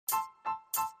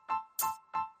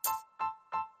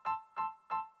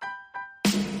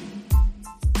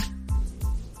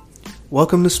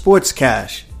Welcome to Sports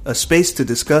Cash, a space to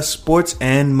discuss sports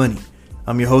and money.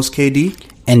 I'm your host, KD.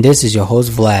 And this is your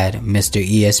host, Vlad, Mr.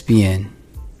 ESPN.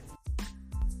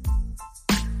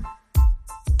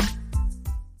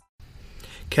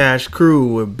 Cash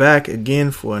Crew, we're back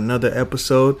again for another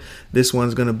episode. This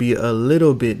one's going to be a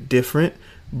little bit different,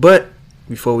 but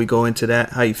before we go into that,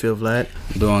 how you feel, Vlad?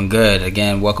 Doing good.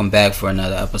 Again, welcome back for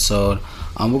another episode.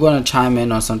 We're going to chime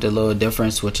in on something a little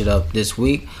different, switch it up this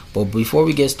week. But before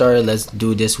we get started, let's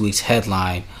do this week's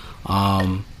headline.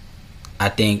 I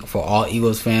think for all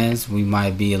Eagles fans, we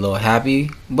might be a little happy,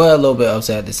 but a little bit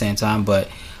upset at the same time. But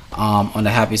on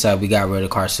the happy side, we got rid of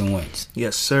Carson Wentz.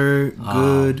 Yes, sir.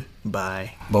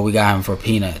 Goodbye. But we got him for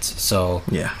peanuts. So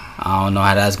yeah, I don't know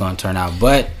how that's going to turn out.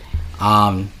 But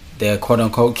the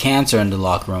quote-unquote cancer in the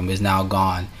locker room is now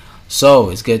gone. So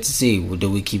it's good to see. Do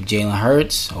we keep Jalen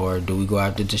Hurts, or do we go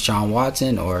after Deshaun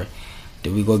Watson, or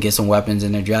do we go get some weapons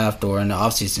in the draft or in the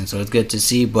offseason? So it's good to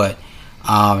see. But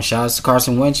shout out to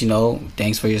Carson Wentz.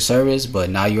 Thanks for your service. But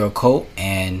now you're a Colt,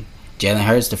 and Jalen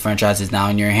Hurts, the franchise is now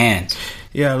in your hands.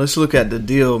 Yeah, let's look at the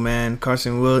deal, man.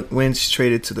 Carson Wentz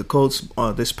traded to the Colts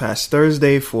this past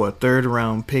Thursday for a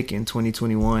third-round pick in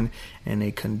 2021 and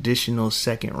a conditional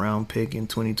second-round pick in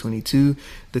 2022.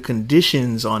 The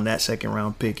conditions on that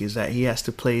second-round pick is that he has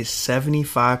to play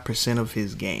 75% of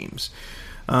his games.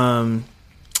 The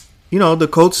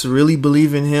Colts really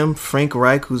believe in him. Frank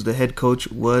Reich, who's the head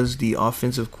coach, was the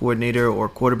offensive coordinator or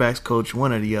quarterbacks coach,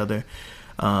 one or the other.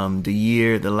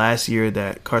 The last year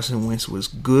that Carson Wentz was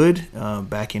good,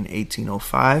 back in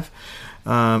 1805.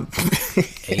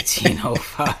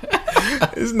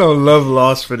 1805. There's no love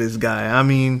lost for this guy. I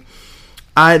mean,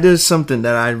 there's something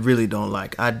that I really don't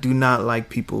like. I do not like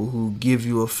people who give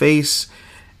you a face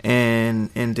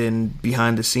and then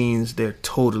behind the scenes they're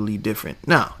totally different.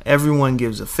 Now, everyone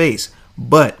gives a face,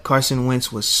 but Carson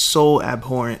Wentz was so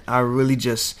abhorrent. I really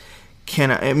just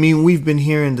cannot. I mean, we've been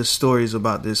hearing the stories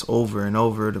about this over and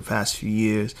over the past few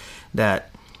years,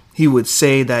 that he would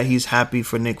say that he's happy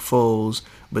for Nick Foles,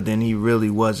 but then he really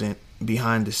wasn't.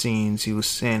 Behind the scenes, he was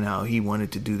saying how he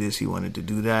wanted to do this, he wanted to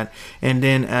do that. And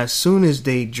then as soon as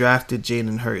they drafted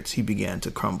Jalen Hurts, he began to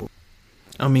crumble.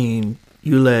 I mean,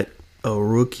 you let a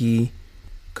rookie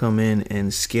come in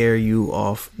and scare you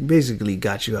off, basically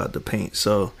got you out the paint.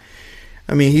 So,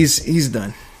 I mean, he's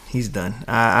done. He's done.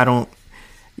 I don't.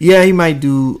 Yeah, he might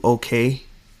do okay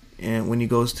and when he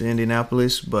goes to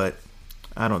Indianapolis, but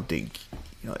I don't think,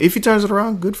 if he turns it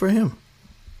around, good for him.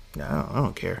 I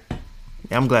don't care.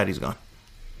 I'm glad he's gone.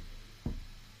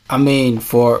 I mean,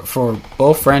 for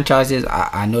both franchises,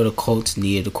 I know the Colts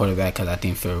needed a quarterback because I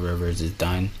think Phil Rivers is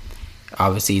done.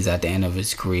 Obviously, he's at the end of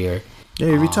his career. Yeah,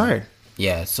 he retired.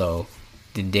 Yeah, so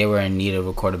they were in need of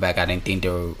a quarterback. I didn't think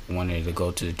they wanted to go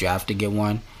to the draft to get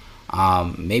one.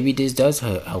 Maybe this does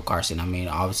help Carson. I mean,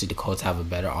 obviously the Colts have a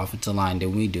better offensive line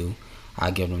than we do.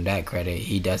 I give him that credit.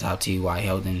 He does have T.Y.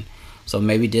 Hilton. So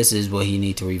maybe this is what he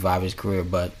needs to revive his career.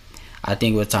 But I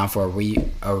think it was time for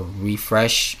a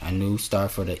refresh, a new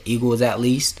start for the Eagles at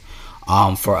least.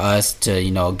 For us to,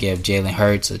 give Jalen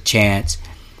Hurts a chance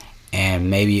and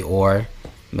maybe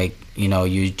make, use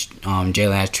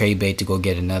Jalen as trade bait to go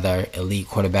get another elite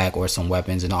quarterback or some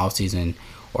weapons in the offseason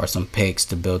or some picks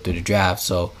to build through the draft.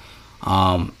 So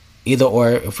either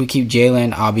or, if we keep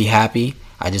Jalen, I'll be happy.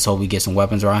 I just hope we get some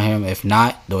weapons around him. If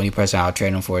not, the only person I'll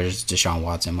trade him for is Deshaun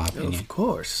Watson, in my opinion. Of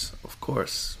course.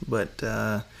 But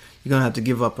you're going to have to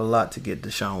give up a lot to get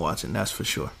Deshaun Watson, that's for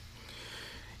sure.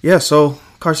 Yeah, so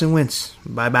Carson Wentz,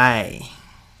 bye-bye.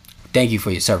 Thank you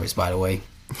for your service, by the way.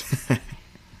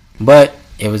 But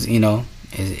it was, it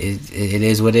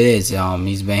is what it is.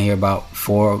 He's been here about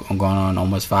 4, going on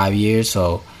almost 5 years,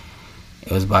 so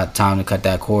it was about time to cut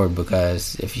that cord,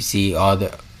 because if you see all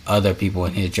the other people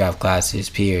in his draft class, his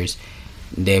peers,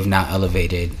 they've not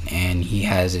elevated, and he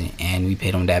hasn't, and we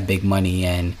paid him that big money,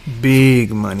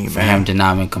 for him to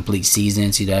not even complete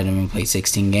seasons. He doesn't even play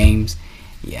 16 games.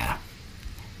 Yeah.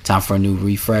 Time for a new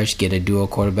refresh, get a dual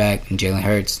quarterback, and Jalen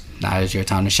Hurts, now is your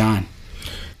time to shine.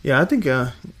 Yeah, I think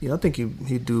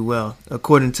he'd do well.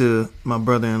 According to my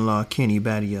brother-in-law, Kenny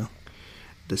Badio,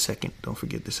 the second, don't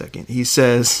forget the second, he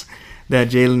says that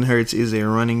Jalen Hurts is a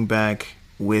running back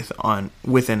with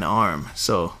an arm.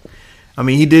 So, I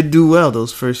mean, he did do well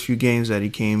those first few games that he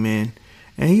came in,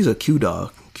 and he's a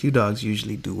Q-dog. Q-dogs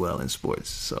usually do well in sports,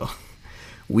 so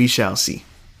we shall see.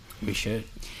 We should.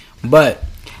 But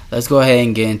let's go ahead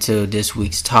and get into this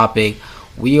week's topic.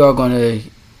 We are going to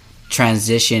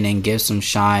transition and give some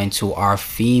shine to our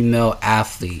female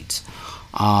athletes.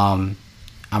 I'm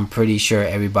pretty sure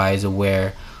everybody's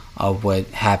aware of what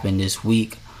happened this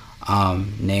week.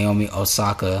 Naomi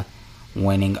Osaka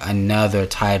winning another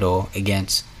title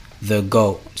against the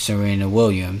GOAT, Serena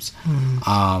Williams.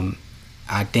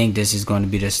 I think this is going to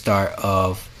be the start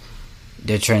of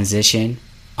the transition.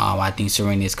 I think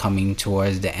Serena is coming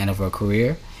towards the end of her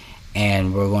career,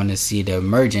 and we're going to see the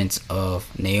emergence of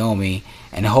Naomi,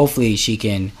 and hopefully she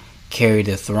can carry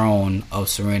the throne of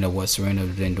Serena, what Serena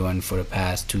has been doing for the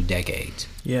past 2 decades.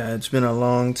 Yeah, it's been a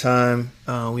long time.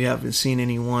 We haven't seen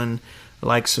anyone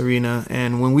like Serena.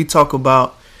 And when we talk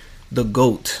about the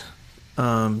GOAT,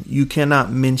 you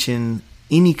cannot mention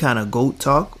any kind of GOAT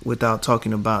talk without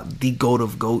talking about the GOAT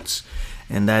of GOATs,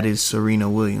 and that is Serena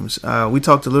Williams. We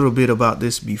talked a little bit about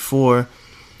this before,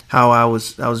 how I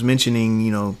was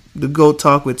mentioning, the GOAT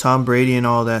talk with Tom Brady and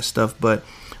all that stuff. But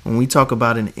when we talk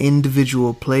about an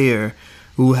individual player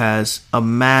who has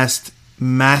amassed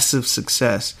massive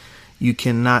success, you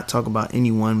cannot talk about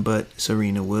anyone but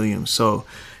Serena Williams. So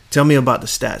tell me about the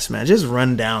stats, man. Just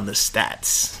run down the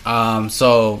stats.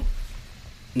 So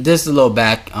just a little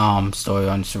back story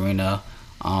on Serena.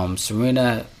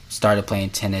 Serena started playing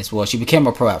tennis. Well, she became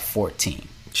a pro at 14.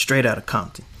 Straight out of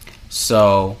Compton.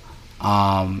 So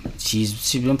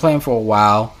she's been playing for a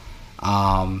while.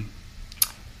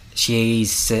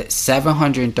 She's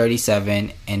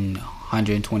 737 and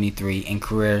 123 in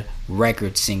career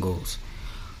record singles.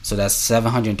 So that's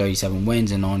 737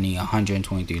 wins and only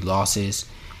 123 losses.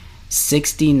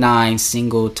 69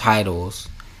 single titles,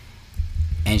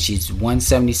 and she's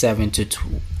 177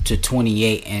 to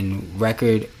 28 in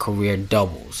record career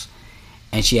doubles.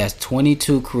 And she has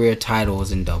 22 career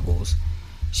titles in doubles.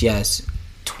 She has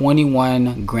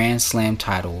 21 Grand Slam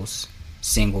titles,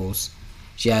 singles.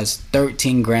 She has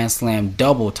 13 Grand Slam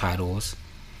double titles.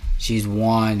 She has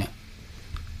won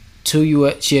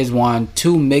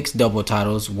 2 mixed double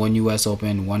titles, 1 US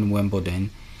Open, 1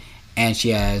 Wimbledon, and she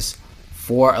has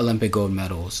 4 Olympic gold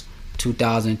medals,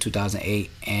 2000, 2008,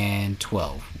 and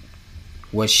 12.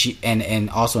 And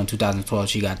also in 2012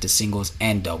 she got the singles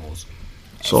and doubles.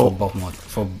 So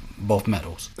for both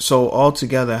medals. So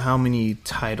altogether, how many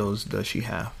titles does she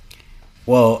have?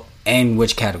 Well, in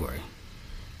which category?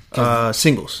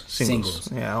 Singles.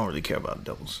 Yeah, I don't really care about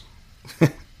doubles.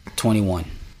 21.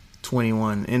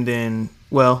 21. And then,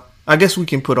 well, I guess we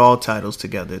can put all titles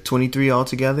together. 23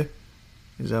 altogether?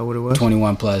 Is that what it was?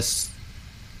 21 plus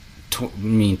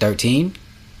 13?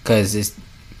 Because it's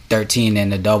 13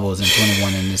 in the doubles and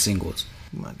 21 in the singles.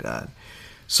 Oh my God.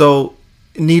 So,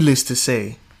 needless to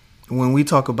say, when we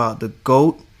talk about the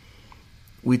GOAT,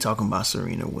 we talking about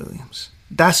Serena Williams.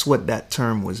 That's what that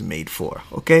term was made for,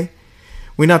 okay?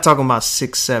 We're not talking about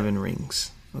 6, 7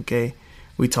 rings, okay?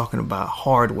 We're talking about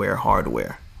hardware. All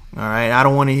right? I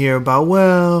don't want to hear about,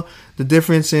 well, the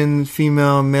difference in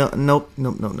female, male. Nope.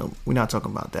 We're not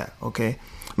talking about that, okay?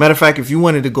 Matter of fact, if you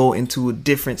wanted to go into a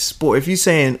different sport, if you're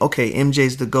saying, okay,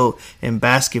 MJ's the GOAT in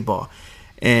basketball,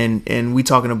 and we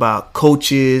talking about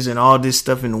coaches and all this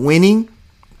stuff and winning,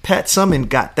 Pat Summitt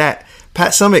got that.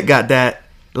 Pat Summitt got that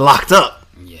locked up.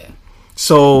 Yeah.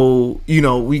 So,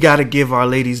 we got to give our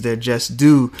ladies their just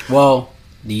due. Well,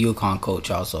 the UConn coach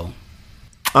also.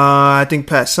 I think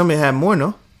Pat Summitt had more,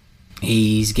 no?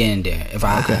 He's getting there. If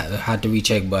I had to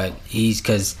recheck, but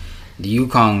because the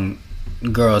UConn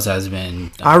girls has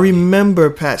been. I remember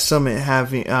Pat Summitt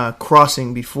having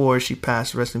crossing before she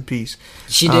passed. Rest in peace.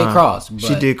 She did cross. But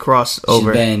she did cross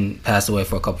over. She's been passed away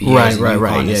for a couple of years.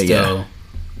 Right. Yeah, still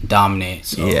dominant.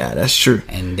 So. Yeah, that's true.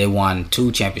 And they won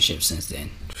 2 championships since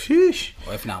then. Sheesh.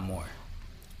 Or if not more.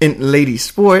 In ladies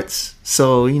sports,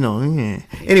 so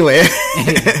anyway.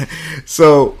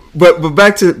 So, but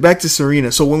back to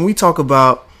Serena. So when we talk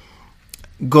about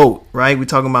GOAT, right? We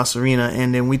talk about Serena,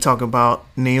 and then we talk about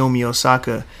Naomi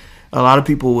Osaka. A lot of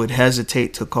people would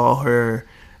hesitate to call her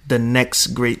the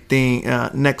next great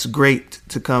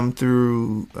to come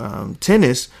through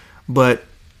tennis, but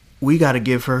we got to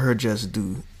give her just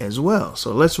due as well.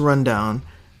 So let's run down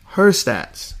her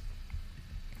stats.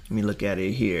 Let me look at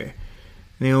it here.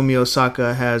 Naomi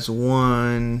Osaka has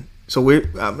won. So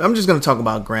I'm just going to talk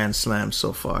about Grand Slams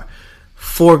so far.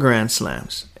 4 Grand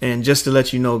Slams. And just to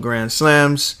let you know, Grand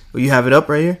Slams, you have it up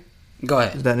right here? Go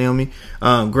ahead. Is that Naomi?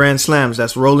 Grand Slams,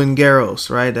 that's Roland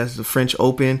Garros, right? That's the French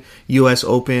Open, US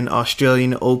Open,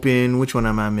 Australian Open. Which one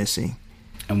am I missing?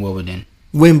 And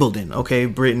Wimbledon, okay,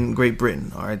 Great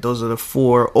Britain. All right, those are the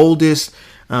 4 oldest,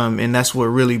 and that's what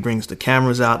really brings the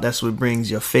cameras out. That's what brings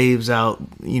your faves out.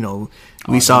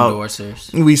 We saw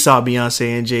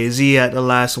Beyonce and Jay-Z at the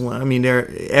last one. I mean,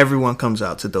 everyone comes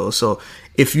out to those. So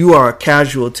if you are a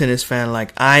casual tennis fan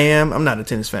like I am, I'm not a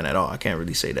tennis fan at all. I can't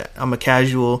really say that. I'm a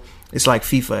casual. It's like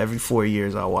FIFA. Every 4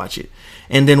 years I watch it,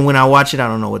 and then when I watch it, I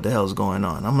don't know what the hell's going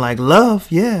on. I'm like, love,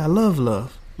 yeah, I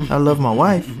love. I love my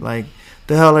wife. Like,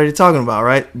 the hell are they talking about,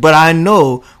 right? But I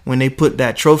know when they put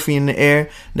that trophy in the air,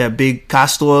 that big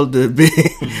castor,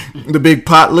 the big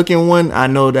pot looking one, I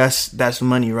know that's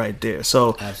money right there.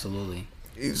 So absolutely.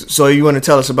 So you want to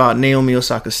tell us about Naomi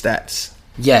Osaka's stats?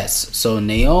 Yes. So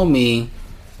Naomi,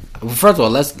 first of all,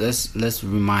 let's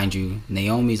remind you,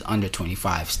 Naomi's under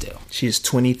 25 still. She is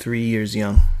 23 years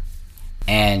young,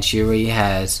 and she already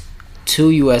has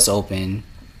 2 U.S. Open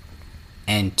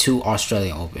and 2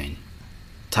 Australian Open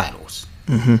titles.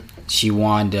 Mm-hmm. She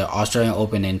won the Australian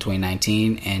Open in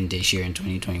 2019 and this year in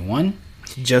 2021.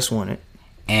 Just won it.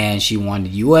 And she won the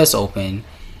U.S. Open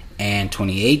in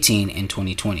 2018 and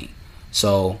 2020.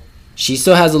 So she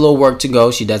still has a little work to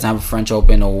go. She doesn't have a French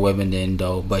Open or Wimbledon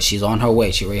though, but she's on her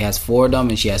way. She already has 4 of them,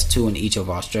 and she has 2 in each of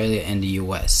Australia and the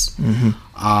U.S.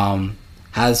 Mm-hmm.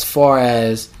 As far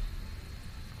as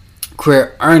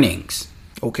career earnings,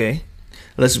 okay,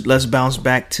 let's bounce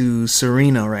back to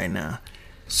Serena right now.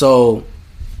 So,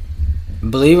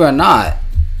 believe it or not,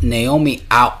 Naomi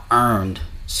out-earned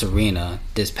Serena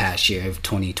this past year of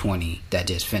 2020 that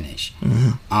just finished.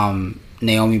 Mm-hmm.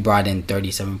 Naomi brought in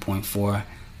 $37.4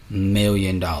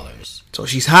 million. So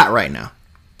she's hot right now.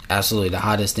 Absolutely, the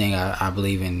hottest thing I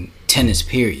believe in tennis.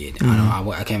 Period. Mm-hmm.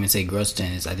 I can't even say girls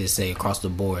tennis. I just say across the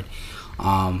board.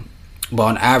 But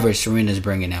on average, Serena's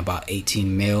bringing in about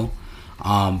 18 mil.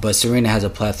 But Serena has a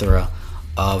plethora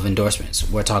of endorsements.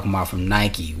 We're talking about from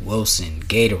Nike, Wilson,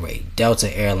 Gatorade,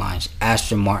 Delta Airlines,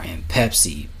 Aston Martin,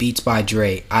 Pepsi, Beats by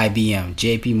Dre, IBM,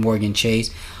 JP Morgan Chase,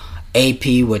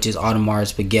 AP, which is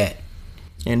Audemars Piguet,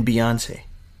 and Beyonce.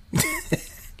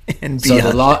 And so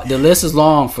the list is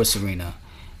long for Serena,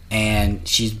 and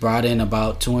she's brought in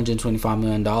about $225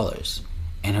 million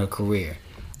in her career.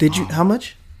 Did you how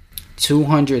much?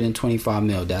 $225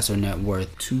 million. That's her net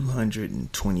worth.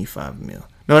 $225 million.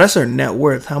 No, that's her net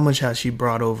worth. How much has she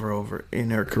brought over in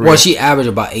her career? Well, she averaged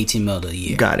about $18 million a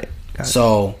year. Got it.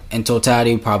 So in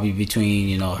totality, probably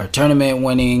between her tournament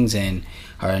winnings and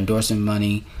her endorsement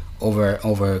money over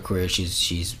her career,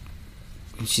 she's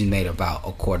made about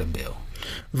 $250 million.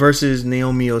 Versus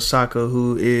Naomi Osaka,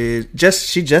 who is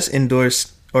just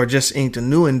endorsed or just inked a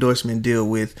new endorsement deal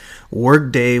with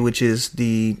Workday, which is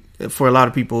for a lot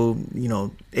of people,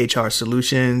 HR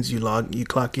solutions. You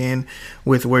clock in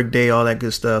with Workday, all that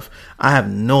good stuff. I have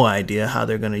no idea how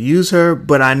they're going to use her,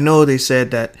 but I know they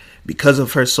said that because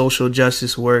of her social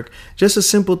justice work, just a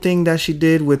simple thing that she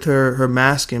did with her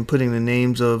mask and putting the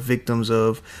names of victims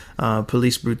of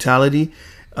police brutality,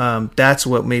 that's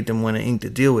what made them want to ink the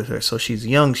deal with her. So she's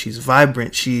young, she's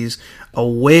vibrant, she's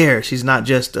aware. She's not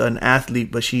just an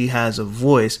athlete, but she has a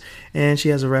voice, and she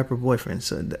has a rapper boyfriend,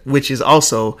 so which is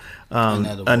also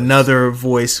another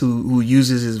voice who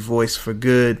uses his voice for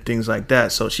good, things like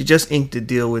that. So she just inked a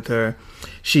deal with her.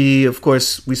 She, of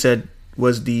course, we said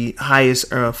was the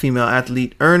highest female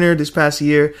athlete earner this past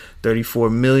year,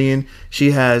 $34 million.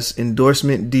 She has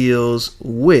endorsement deals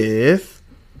with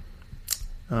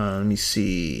let me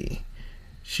see.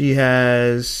 She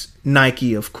has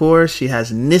Nike, of course. She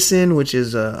has Nissan, which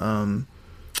is out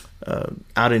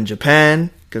in Japan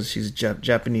because she's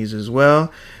Japanese as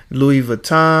well. Louis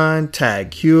Vuitton,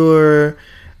 Tag Heuer,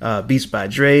 Beats by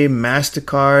Dre,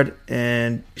 MasterCard,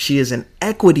 and she is an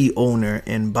equity owner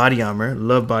in Body Armor.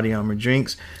 Love Body Armor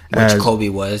drinks. Which Kobe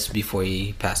was before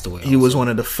he passed away. He was one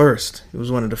of the first. He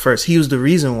was the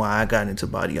reason why I got into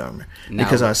Body Armor,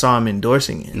 because I saw him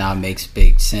endorsing it. Now it makes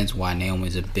big sense why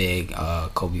Naomi's a big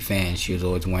Kobe fan. She was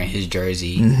always wearing his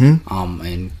jersey. Mm-hmm.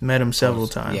 And met him several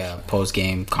times. Yeah,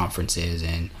 post-game conferences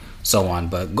and so on.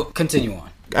 But continue on.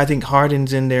 I think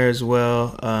Harden's in there as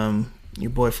well. Your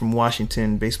boy from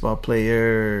Washington, baseball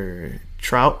player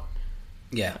Trout.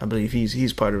 Yeah, I believe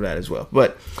he's part of that as well.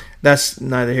 But that's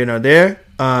neither here nor there.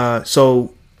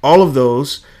 So all of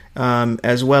those,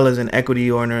 as well as an equity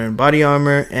owner in Body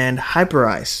Armor and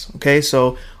Hyperice. Okay,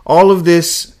 so all of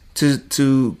this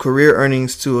to career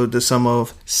earnings to the sum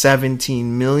of $17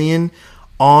 million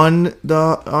on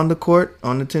the court,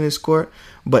 on the tennis court,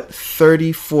 but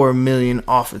 $34 million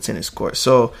off the tennis court.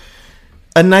 So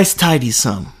a nice tidy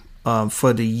sum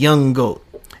for the young GOAT.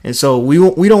 And so we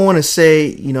don't want to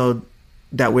say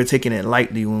that we're taking it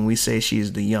lightly when we say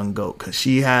she's the young GOAT, because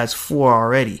she has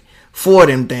 4 of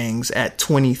them things at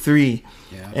 23,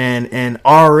 and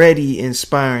already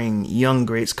inspiring young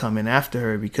greats coming after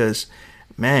her. Because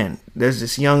man, there's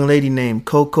this young lady named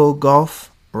Coco Gauff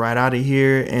right out of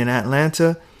here in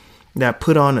Atlanta that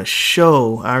put on a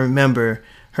show. I remember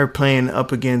her playing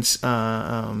up against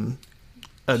Naomi.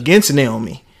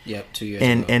 Yep, 2 years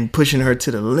ago. And pushing her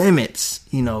to the limits.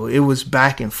 It was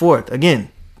back and forth. Again,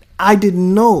 I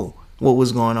didn't know what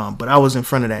was going on. But I was in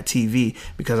front of that TV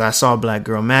because I saw Black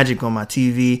Girl Magic on my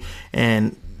TV,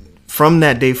 and from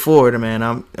that day forward,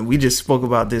 man, we just spoke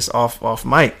about this off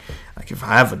mic. Like, if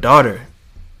I have a daughter,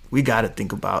 we got to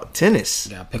think about tennis.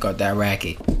 Yeah, pick up that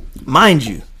racket. Mind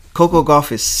you, Coco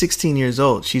Gauff is 16 years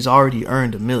old. She's already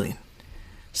earned $1 million.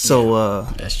 So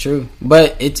that's true.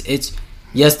 But it's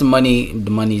yes, the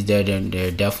money's there.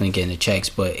 They're definitely getting the checks,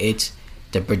 but it's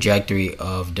the trajectory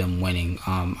of them winning.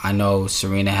 I know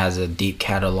Serena has a deep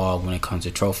catalog when it comes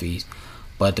to trophies,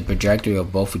 but the trajectory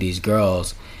of both of these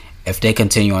girls, if they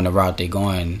continue on the route they're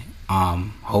going,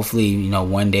 hopefully,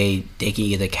 one day they can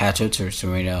either catch up to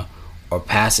Serena or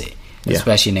pass it. Yeah.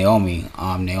 Especially Naomi.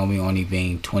 Naomi only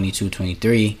being 22,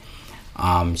 23.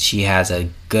 She has a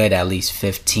good at least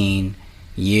 15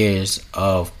 years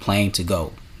of playing to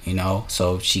go.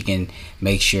 So she can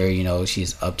make sure,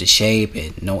 she's up to shape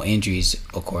and no injuries,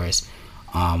 of course.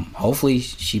 Hopefully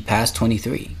she passed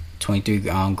 23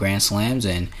 Grand Slams,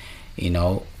 and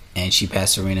she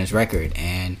passed Serena's record.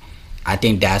 And I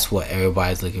think that's what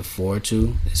everybody's looking forward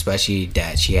to, especially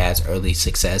that she has early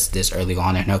success this early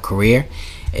on in her career,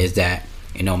 is that,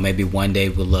 maybe one day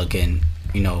we'll look in,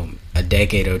 a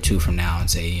decade or two from now and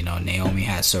say, Naomi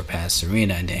has surpassed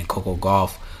Serena, and then Coco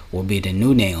Gauff will be the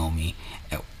new Naomi,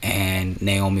 and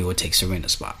Naomi will take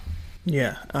Serena's spot.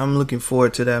 Yeah, I'm looking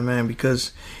forward to that, man,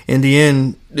 because in the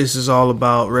end, this is all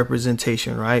about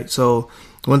representation, right? So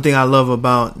one thing I love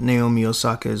about Naomi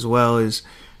Osaka as well is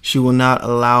she will not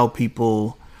allow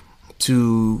people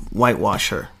to whitewash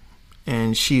her.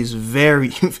 And she's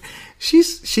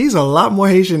she's a lot more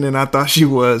Haitian than I thought she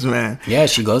was, man. Yeah,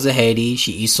 she goes to Haiti.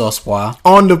 She eats sauce pois.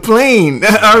 On the plane.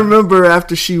 I remember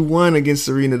after she won against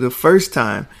Serena the first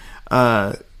time,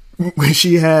 when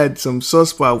she had some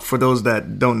sauce pois. For those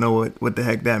that don't know what the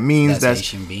heck that means, that's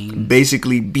Haitian bean.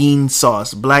 Basically bean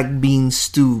sauce, black bean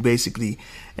stew, basically.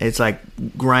 It's like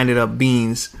grinded up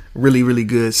beans, really, really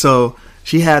good. So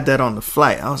she had that on the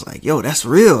flight. I was like, yo, that's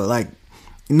real. Like,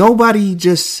 nobody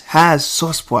just has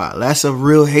sauce pois. That's a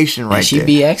real Haitian right there. She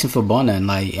be asking for bun,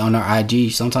 like on her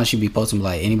IG. Sometimes she be posting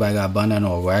like, anybody got bun,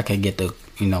 or where I could get the,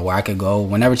 where I could go.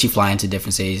 Whenever she fly into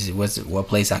different cities, what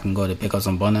place I can go to pick up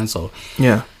some bun. So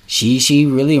yeah, she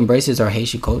really embraces our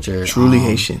Haitian culture. Truly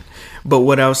Haitian. But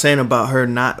what I was saying about her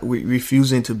not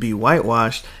refusing to be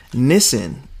whitewashed,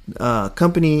 Nissan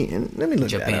company, and let me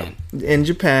look that up. In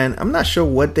Japan, I'm not sure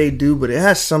what they do, but it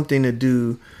has something to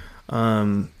do.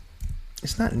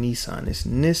 It's not Nissan, it's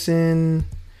Nissan.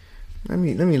 Let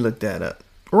me look that up.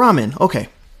 Ramen. Okay,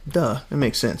 duh, that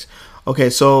makes sense.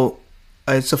 Okay, so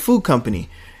it's a food company.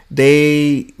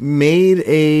 They made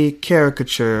a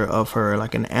caricature of her,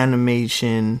 like an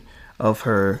animation of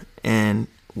her, and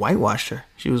whitewashed her.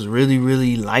 She was really,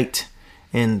 really light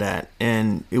in that,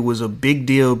 and it was a big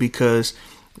deal because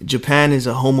Japan is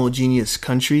a homogeneous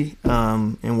country,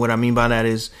 and what I mean by that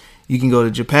is you can go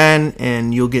to Japan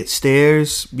and you'll get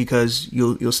stares because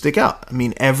you'll stick out. I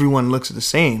mean, everyone looks the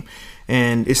same,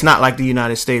 and it's not like the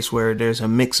United States where there's a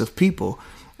mix of people.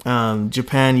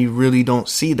 Japan, you really don't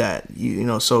see that,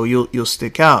 so you'll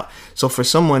stick out. So for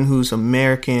someone who's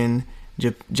American,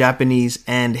 Japanese,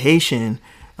 and Haitian,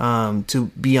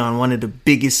 to be on one of the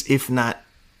biggest, if not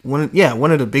one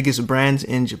of the biggest brands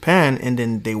in Japan, and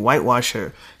then they whitewash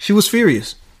her. She was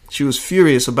furious. She was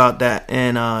furious about that,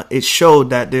 and it showed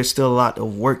that there's still a lot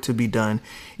of work to be done,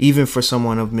 even for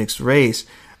someone of mixed race.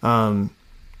 There's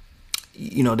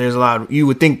a lot. You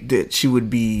would think that she would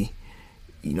be,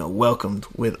 welcomed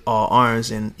with all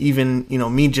arms, and even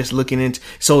me just looking into.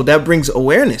 So that brings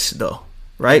awareness, though,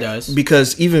 right? It does.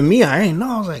 Because even me, I ain't know.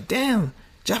 I was like, damn.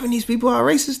 Japanese people are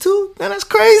racist too? Man, that's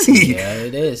crazy. Yeah,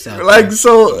 it is. Like,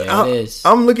 so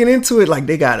I'm looking into it. Like,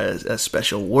 they got a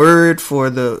special word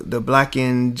for the black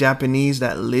and Japanese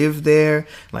that live there.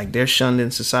 Like, they're shunned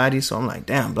in society. So I'm like,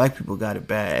 damn, black people got it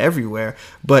bad everywhere.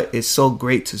 But it's so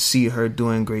great to see her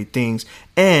doing great things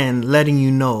and letting you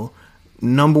know,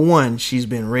 number one, she's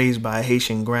been raised by a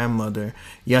Haitian grandmother.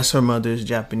 Yes, her mother is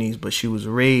Japanese, but she was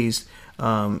raised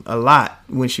a lot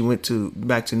when she went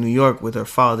back to New York with her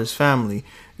father's family.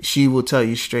 She will tell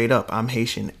you straight up, I'm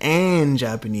Haitian and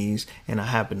Japanese, and I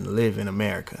happen to live in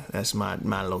America. That's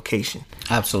my location.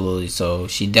 Absolutely. So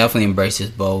she definitely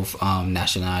embraces both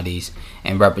nationalities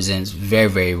and represents very,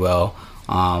 very well.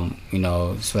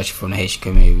 Especially from the Haitian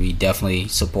community, we definitely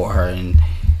support her in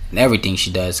everything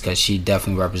she does, because she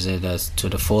definitely represented us to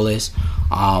the fullest.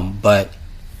 But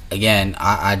again,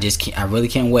 I really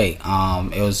can't wait.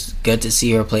 It was good to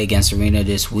see her play against Serena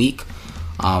this week.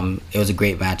 It was a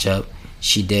great matchup.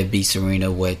 She did beat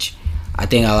Serena, which I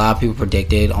think a lot of people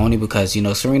predicted, only because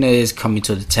Serena is coming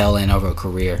to the tail end of her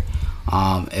career.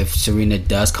 If Serena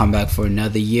does come back for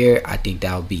another year, I think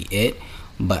that would be it.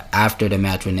 But after the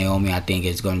match with Naomi, I think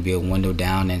it's going to be a window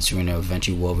down, and Serena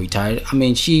eventually will retire. I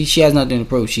mean, she has nothing to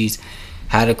prove. She's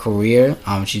had a career.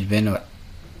 She's been a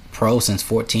pro since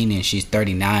 14, and she's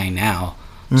 39 now.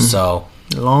 So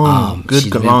long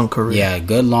career. Yeah,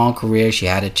 good long career. She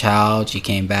had a child. She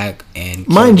came back and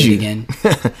mind you, again.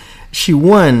 She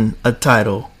won a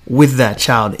title with that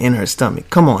child in her stomach.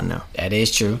 Come on now. That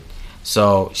is true.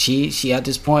 So she at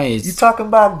this point is. You talking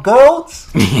about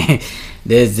goats?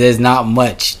 There's not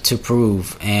much to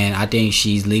prove, and I think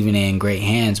she's leaving it in great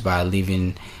hands by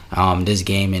leaving this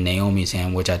game in Naomi's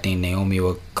hand, which I think Naomi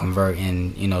will convert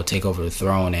and take over the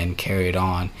throne and carry it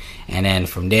on, and then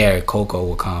from there Coco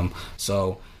will come.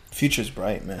 So future's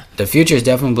bright, man. The future is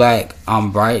definitely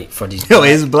bright for these.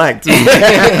 It's black too.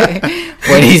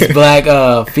 For these black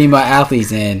female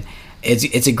athletes, and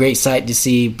it's a great sight to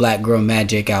see Black Girl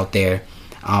Magic out there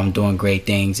doing great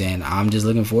things, and I'm just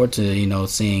looking forward to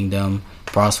seeing them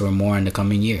prosper more in the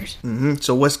coming years.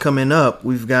 So what's coming up?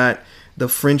 We've got the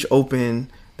French Open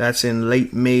that's in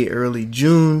late May, early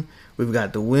June. We've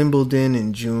got the Wimbledon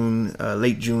in June,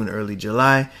 late June, early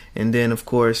July, and then of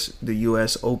course the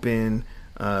U.S. Open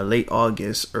late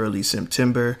August, early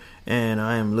September. And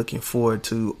I am looking forward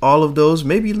to all of those.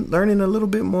 Maybe learning a little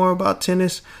bit more about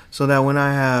tennis, so that when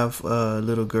I have a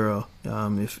little girl,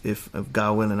 if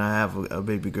God willing, I have a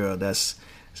baby girl, that's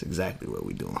exactly what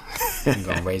we're doing. I'm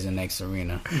gonna raise the next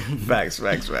Serena. Facts.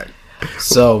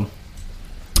 So,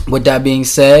 with that being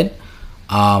said,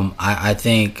 I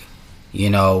think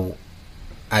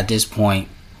at this point,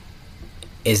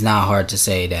 it's not hard to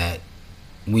say that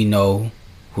we know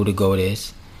who the GOAT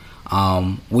is.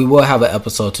 We will have an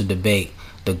episode to debate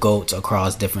the GOATs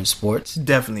across different sports.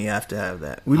 Definitely have to have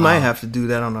that. We might have to do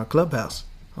that on our Clubhouse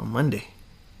on Monday.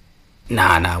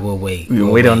 Nah, we'll wait.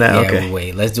 We'll wait on that? Yeah, okay. We'll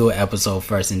wait. Let's do an episode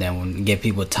first, and then we'll give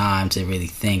people time to really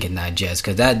think and digest,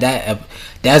 because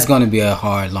that's going to be a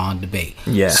hard, long debate.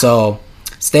 Yeah. So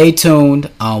stay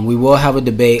tuned. We will have a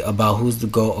debate about who's the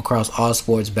GOAT across all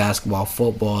sports: basketball,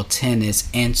 football, tennis,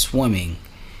 and swimming.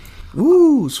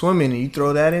 Ooh, swimming. You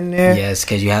throw that in there? Yes,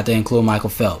 because you have to include Michael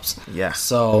Phelps. Yeah.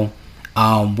 So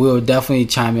we'll definitely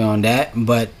chime in on that.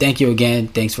 But thank you again.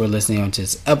 Thanks for listening to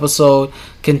this episode.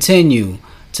 Continue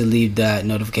to leave that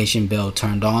notification bell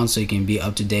turned on so you can be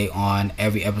up to date on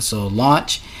every episode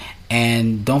launch.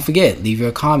 And don't forget, leave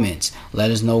your comments.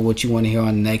 Let us know what you want to hear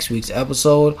on next week's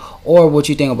episode, or what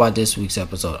you think about this week's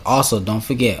episode. Also, don't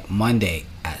forget, Monday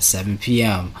at 7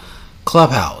 p.m.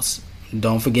 Clubhouse.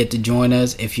 Don't forget to join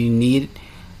us. If you need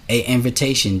an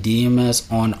invitation, DM us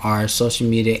on our social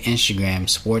media, Instagram,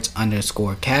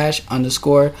 sports_cash_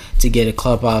 to get a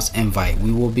Clubhouse invite.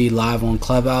 We will be live on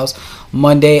Clubhouse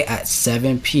Monday at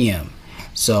 7 p.m.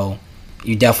 So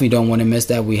you definitely don't want to miss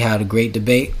that. We had a great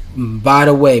debate. By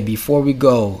the way, before we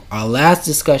go, our last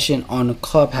discussion on the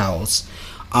Clubhouse,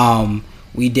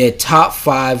 we did top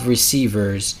 5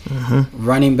 receivers,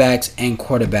 running backs, and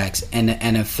quarterbacks in the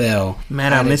NFL.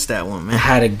 Man, I missed that one, man. I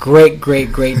had a great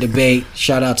debate.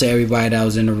 Shout out to everybody that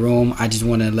was in the room. I just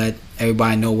want to let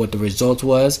everybody know what the results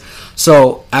was.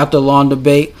 So, after a long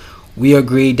debate, we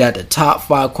agreed that the top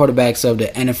 5 quarterbacks of the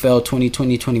NFL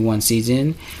 2020-21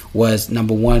 season was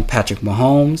number 1, Patrick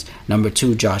Mahomes, number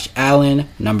 2, Josh Allen,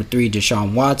 number 3,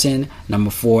 Deshaun Watson,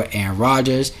 number 4, Aaron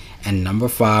Rodgers, and number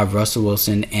 5, Russell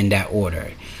Wilson, in that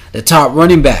order. The top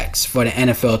running backs for the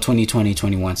NFL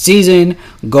 2020-21 season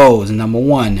goes number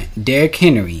 1, Derrick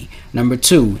Henry, number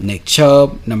 2, Nick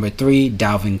Chubb, number 3,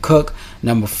 Dalvin Cook,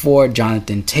 number 4,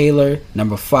 Jonathan Taylor,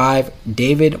 number 5,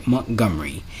 David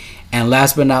Montgomery. And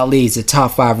last but not least, the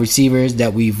top 5 receivers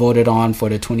that we voted on for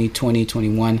the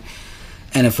 2020-21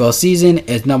 NFL season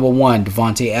is number 1,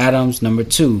 Devontae Adams, number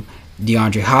 2,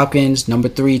 DeAndre Hopkins, number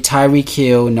 3, Tyreek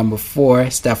Hill, number 4,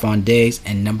 Stephon Diggs,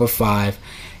 and number 5,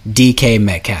 DK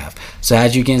Metcalf. So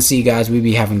as you can see, guys, we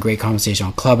be having great conversation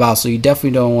on Clubhouse, so you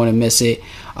definitely don't want to miss it.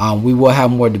 We will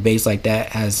have more debates like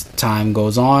that as time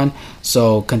goes on,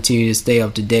 so continue to stay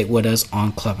up to date with us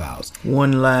on Clubhouse.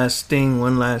 One last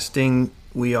thing.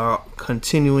 We are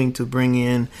continuing to bring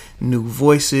in new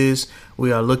voices.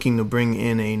 We are looking to bring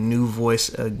in a new voice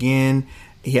again.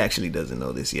 He actually doesn't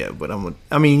know this yet, but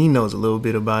he knows a little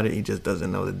bit about it. He just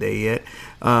doesn't know the day yet.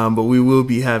 But we will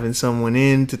be having someone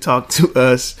in to talk to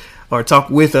us or talk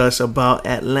with us about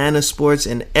Atlanta sports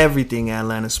and everything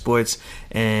Atlanta sports.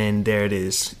 And there it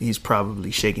is. He's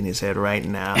probably shaking his head right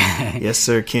now. Yes,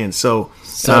 sir, Ken. So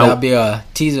that'll be a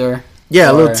teaser.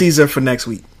 Yeah, a little teaser for next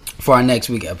week. For our next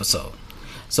week episode.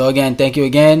 So again, thank you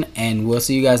again, and we'll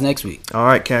see you guys next week. All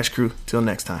right, Cash Crew. Till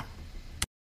next time.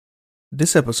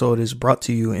 This episode is brought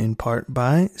to you in part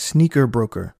by Sneaker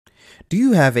Broker. Do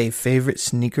you have a favorite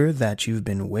sneaker that you've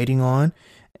been waiting on,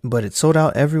 but it's sold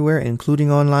out everywhere,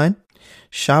 including online?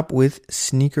 Shop with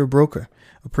Sneaker Broker,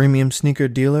 a premium sneaker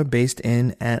dealer based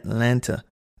in Atlanta.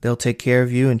 They'll take care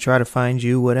of you and try to find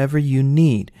you whatever you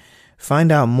need.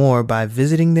 Find out more by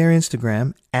visiting their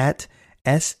Instagram at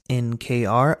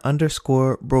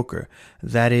SNKR_broker.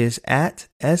 That is at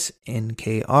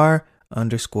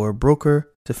SNKR_broker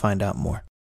to find out more.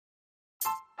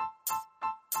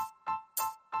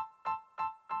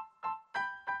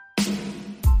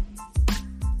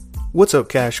 What's up,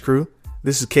 Cash Crew?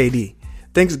 This is KD.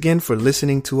 Thanks again for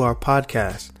listening to our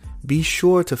podcast. Be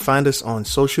sure to find us on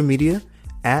social media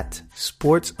at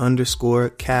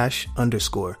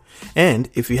sports_cash_. And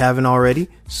if you haven't already,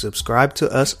 subscribe to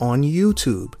us on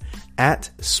YouTube at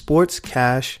Sports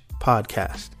Cash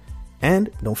Podcast. And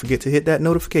don't forget to hit that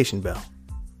notification bell.